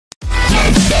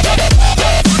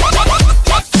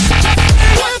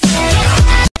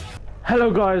Hello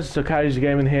guys, Sakaji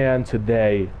Gaming here, and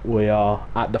today we are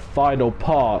at the final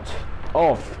part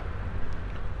of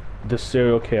the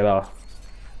serial killer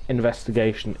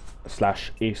investigation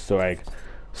slash Easter egg.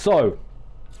 So,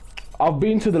 I've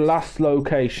been to the last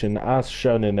location as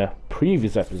shown in a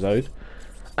previous episode,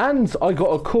 and I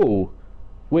got a call,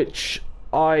 which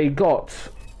I got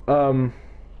a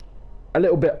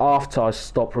little bit after I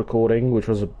stopped recording, which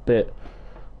was a bit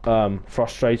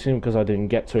frustrating because I didn't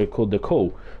get to record the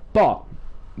call. But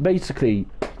basically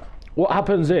what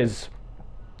happens is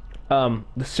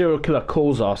the serial killer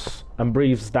calls us and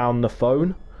breathes down the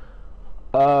phone,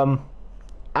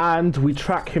 and we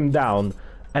track him down,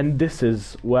 and this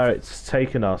is where it's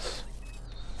taken us.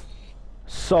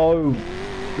 So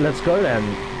let's go then,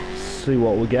 see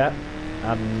what we get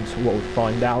and what we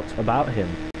find out about him.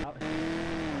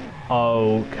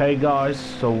 Okay guys,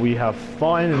 so we have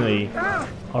finally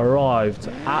arrived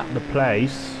at the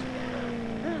place.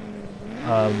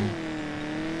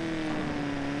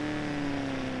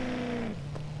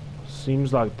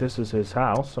 Seems like this is his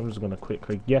house. I'm just gonna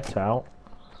quickly get out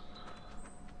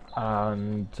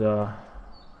and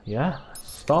yeah,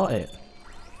 start it.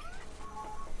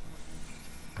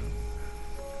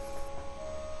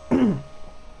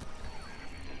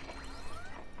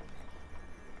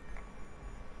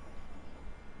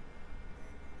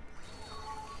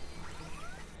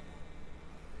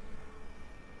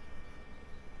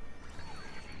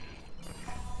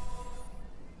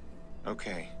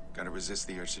 Okay, gotta resist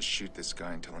the urge to shoot this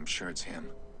guy until I'm sure it's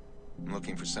him. I'm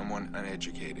looking for someone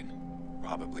uneducated,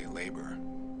 probably a laborer.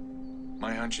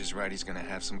 My hunch is right, he's gonna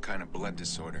have some kind of blood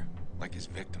disorder, like his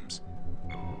victims.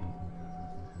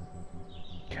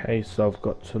 Okay, so I've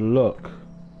got to look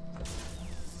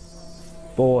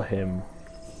for him.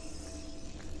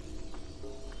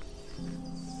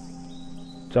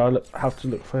 Do I have to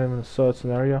look for him in a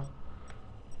certain area?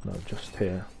 No, just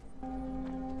here.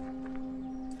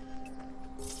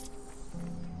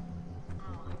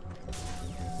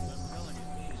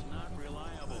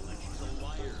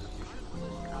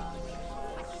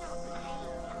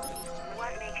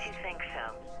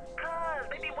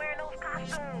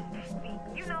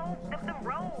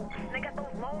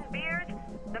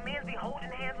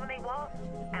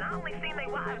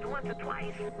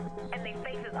 And their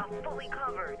faces are fully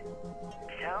covered.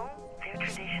 So, they're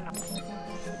traditional.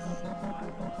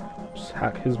 Just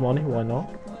hack his money, why not?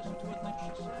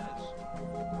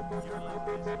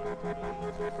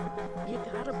 You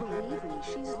gotta believe me,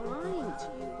 she's lying to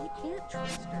you. You can't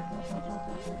trust her.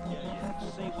 Yeah,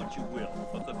 say what you will,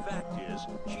 but the fact is,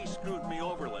 she screwed me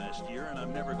over last year, and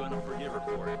I'm never gonna forgive her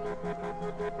for it.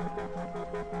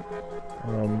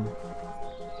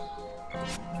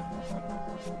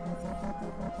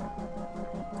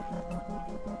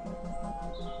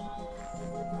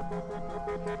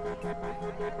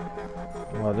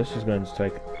 Well, this is going to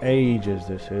take ages,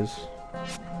 this is.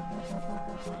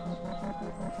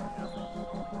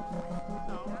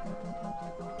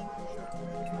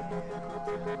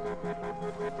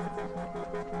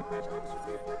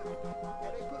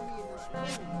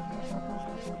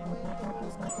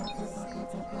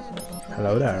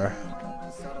 Hello there.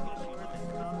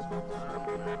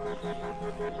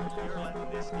 You're letting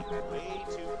this get way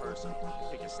too personal.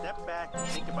 Take a step back and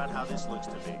think about how this looks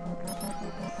to me.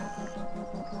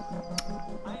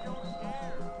 I don't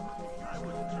care. I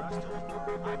wouldn't trust her. I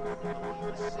wouldn't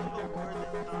believe a single word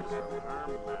that comes from her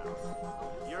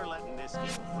mouth. You're letting this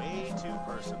get way too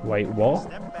personal. Wait, what?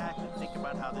 Step back and think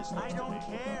about how this looks to me. I don't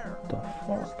care. The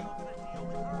fuck?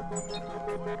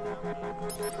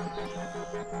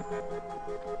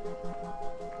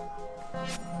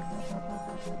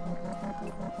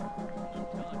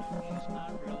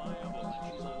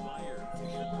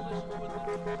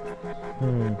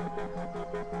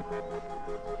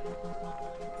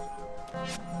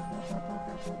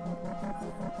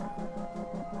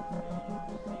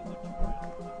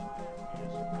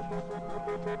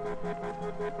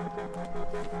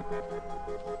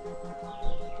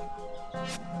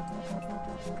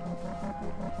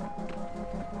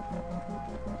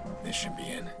 This should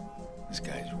be in. This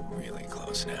guy's really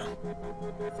close now.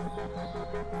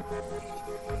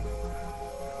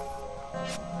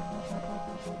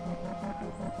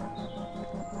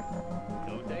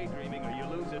 No daydreaming or you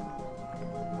lose it.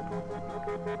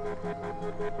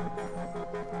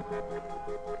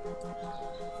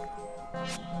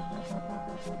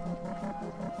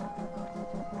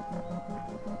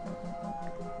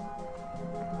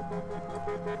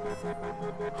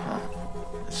 Huh.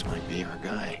 This might be our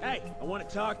guy. Hey, I want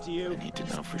to talk to you. I need to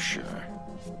know for sure.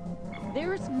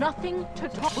 There's nothing to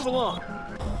talk. Move along.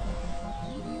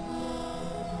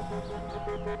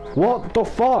 What the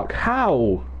fuck?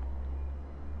 How?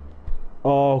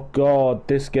 Oh god,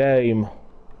 this game.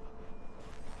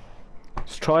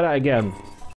 Let's try that again.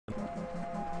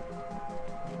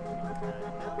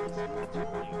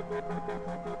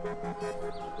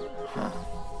 Huh.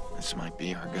 This might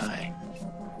be our guy.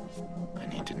 I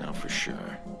need to know for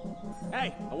sure.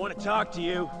 Hey, I want to talk to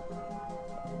you.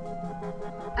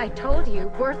 I told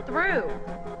you, we're through.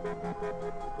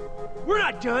 We're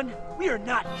not done. We are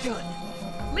not done.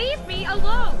 Leave me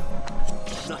alone!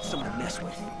 I'm not someone to mess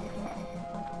with.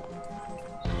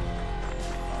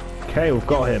 Okay, we've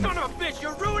got him. Son of a bitch,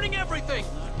 you're ruining everything!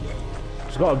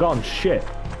 He's got a gun, shit.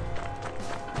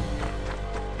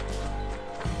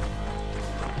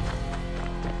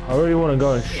 I really want to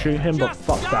go and shoot him, but Just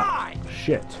fuck die! that.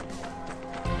 Shit.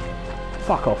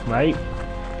 Fuck off, mate.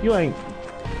 You ain't...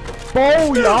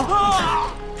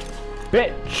 Booyah!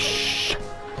 Bitch!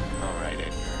 Alright,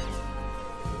 Edgar.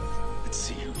 Let's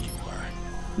see who you are.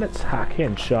 Let's hack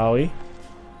in, shall we?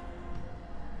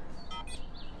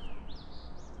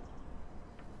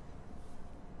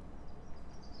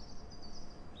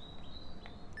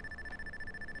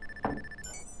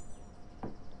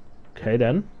 Okay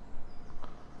then.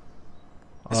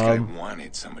 This guy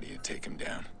wanted somebody to take him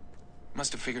down.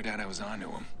 Must have figured out I was onto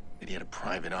him, that he had a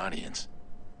private audience.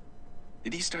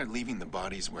 Did he start leaving the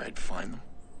bodies where I'd find them?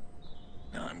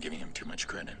 No, I'm giving him too much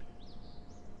credit.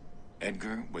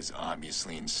 Edgar was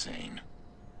obviously insane.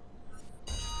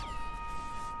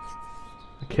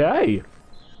 Okay.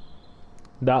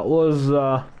 That was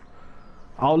our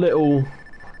little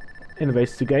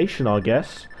investigation, I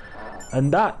guess.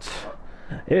 And that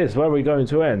is where we're going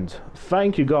to end.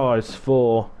 Thank you guys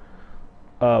for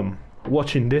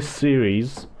watching this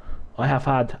series. I have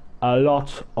had a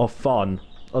lot of fun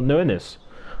on doing this.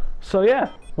 So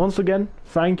yeah, once again,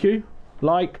 thank you.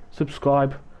 Like,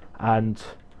 subscribe, and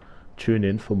tune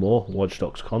in for more Watch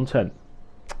Dogs content.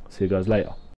 See you guys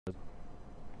later.